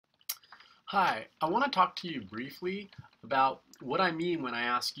Hi, I want to talk to you briefly about what I mean when I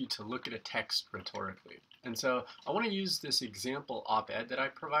ask you to look at a text rhetorically. And so I want to use this example op-ed that I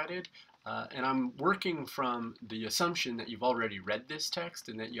provided, and I'm working from the assumption that you've already read this text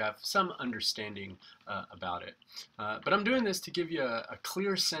and that you have some understanding about it. But I'm doing this to give you a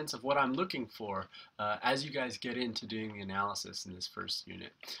clear sense of what I'm looking for as you guys get into doing the analysis in this first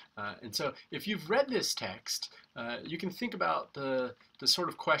unit. And so if you've read this text, you can think about the sort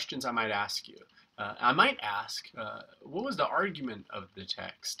of questions I might ask you. I might ask, what was the argument of the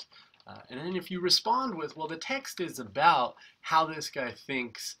text? And then if you respond with, well, the text is about how this guy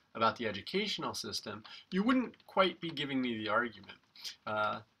thinks about the educational system, you wouldn't quite be giving me the argument.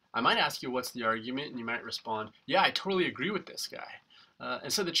 I might ask you, what's the argument? And you might respond, yeah, I totally agree with this guy.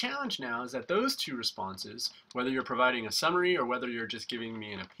 And so the challenge now is that those two responses, whether you're providing a summary or whether you're just giving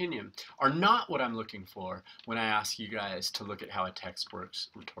me an opinion, are not what I'm looking for when I ask you guys to look at how a text works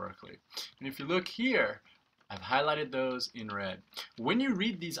rhetorically. And if you look here, I've highlighted those in red. When you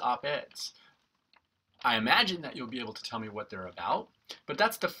read these op-eds, I imagine that you'll be able to tell me what they're about, but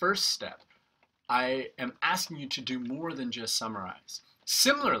that's the first step. I am asking you to do more than just summarize.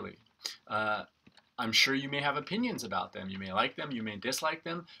 Similarly, I'm sure you may have opinions about them. You may like them, you may dislike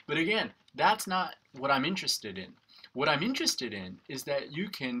them, but again, that's not what I'm interested in. What I'm interested in is that you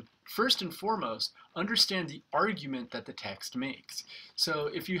can, first and foremost, understand the argument that the text makes. So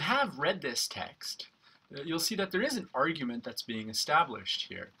if you have read this text, you'll see that there is an argument that's being established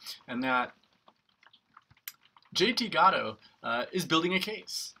here, and that J.T. Gatto is building a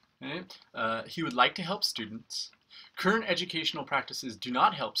case. Right? He would like to help students. Current educational practices do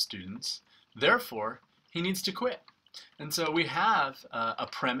not help students. Therefore, he needs to quit. And so we have a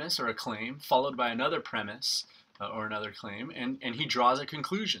premise or a claim followed by another premise or another claim, and he draws a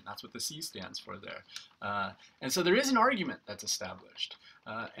conclusion. That's what the C stands for there. And so there is an argument that's established.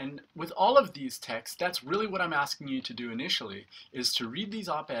 And with all of these texts, that's really what I'm asking you to do initially, is to read these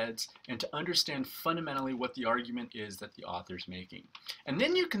op-eds and to understand fundamentally what the argument is that the author's making. And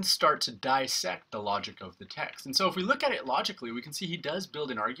then you can start to dissect the logic of the text. And so if we look at it logically, we can see he does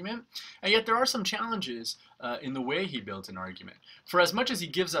build an argument, and yet there are some challenges in the way he builds an argument. For as much as he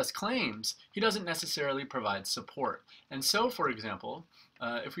gives us claims, he doesn't necessarily provide support. And so, for example,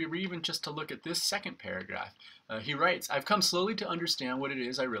 if we were even just to look at this second paragraph, he writes, I've come slowly to understand what it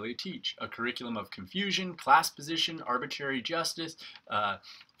is I really teach, a curriculum of confusion, class position, arbitrary justice,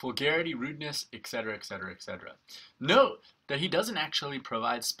 vulgarity, rudeness, etc., etc., etc. Note that he doesn't actually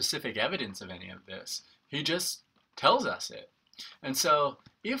provide specific evidence of any of this. He just tells us it. And so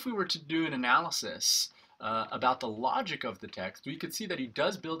if we were to do an analysis about the logic of the text, we could see that he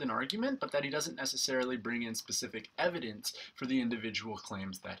does build an argument, but that he doesn't necessarily bring in specific evidence for the individual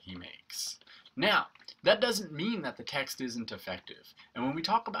claims that he makes. Now, that doesn't mean that the text isn't effective. And when we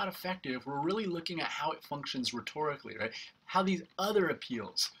talk about effective, we're really looking at how it functions rhetorically, right? How these other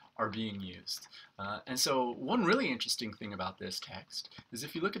appeals are being used. And so one really interesting thing about this text is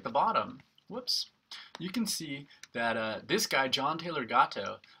if you look at the bottom, whoops, you can see that this guy, John Taylor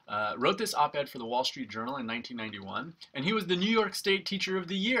Gatto, wrote this op-ed for the Wall Street Journal in 1991, and he was the New York State Teacher of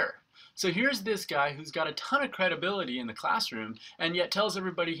the Year. So here's this guy who's got a ton of credibility in the classroom and yet tells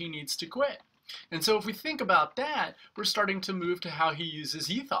everybody he needs to quit. And so if we think about that, we're starting to move to how he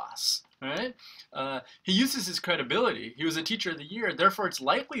uses ethos. Right? He uses his credibility. He was a Teacher of the Year, therefore it's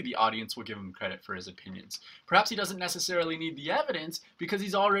likely the audience will give him credit for his opinions. Perhaps he doesn't necessarily need the evidence because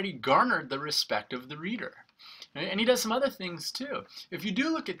he's already garnered the respect of the reader. Right? And he does some other things too. If you do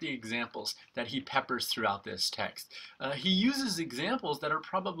look at the examples that he peppers throughout this text, he uses examples that are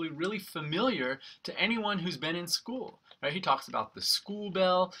probably really familiar to anyone who's been in school. Right? He talks about the school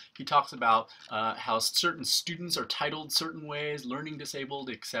bell. He talks about how certain students are titled certain ways, learning disabled,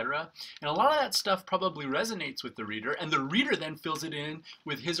 etc. And a lot of that stuff probably resonates with the reader, and the reader then fills it in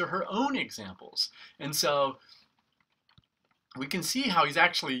with his or her own examples. And so we can see how he's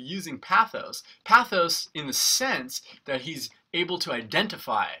actually using pathos. Pathos in the sense that he's able to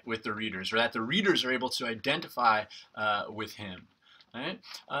identify with the readers, or that the readers are able to identify with him. Right?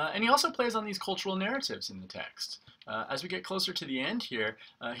 And he also plays on these cultural narratives in the text. As we get closer to the end here,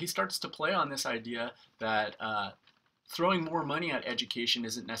 he starts to play on this idea that throwing more money at education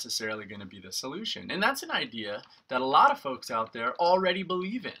isn't necessarily going to be the solution. And that's an idea that a lot of folks out there already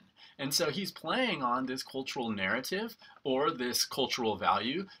believe in. And so he's playing on this cultural narrative or this cultural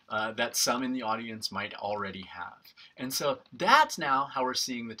value that some in the audience might already have. And so that's now how we're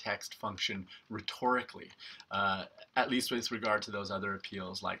seeing the text function rhetorically, at least with regard to those other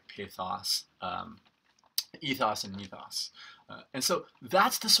appeals like pathos, ethos, and mythos. And so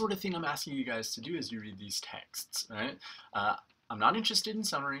that's the sort of thing I'm asking you guys to do as you read these texts. Right? I'm not interested in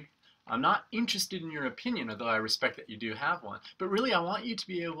summary. I'm not interested in your opinion, although I respect that you do have one, but really I want you to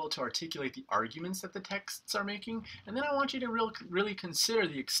be able to articulate the arguments that the texts are making, and then I want you to really consider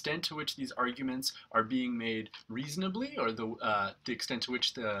the extent to which these arguments are being made reasonably, or the extent to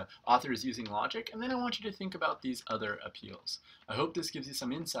which the author is using logic, and then I want you to think about these other appeals. I hope this gives you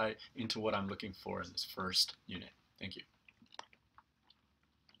some insight into what I'm looking for in this first unit. Thank you.